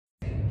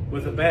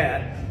with a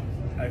bat.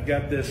 I've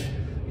got this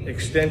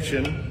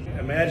extension.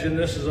 Imagine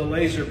this is a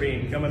laser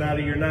beam coming out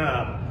of your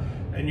knob,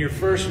 and your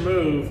first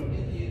move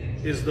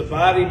is the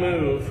body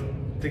move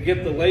to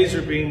get the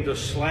laser beam to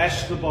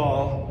slash the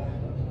ball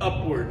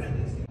upward.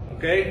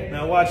 Okay,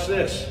 now watch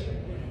this.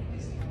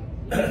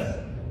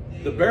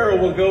 The barrel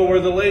will go where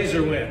the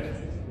laser went.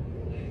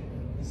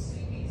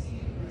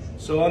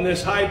 So on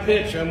this high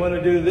pitch, I'm going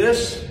to do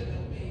this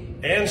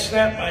and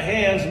snap my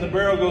hands, and the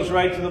barrel goes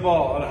right to the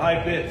ball on a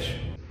high pitch.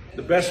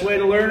 The best way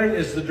to learn it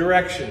is the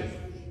direction.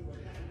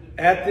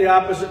 At the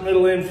opposite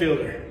middle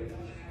infielder,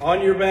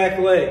 on your back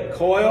leg,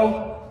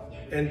 coil,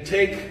 and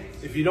take,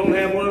 if you don't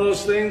have one of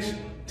those things,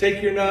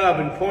 take your knob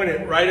and point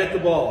it right at the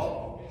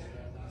ball.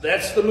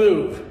 That's the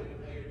move.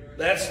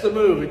 That's the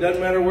move. It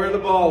doesn't matter where the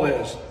ball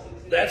is.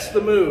 That's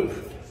the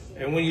move.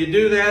 And when you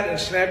do that and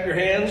snap your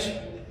hands,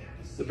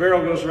 the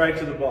barrel goes right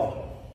to the ball.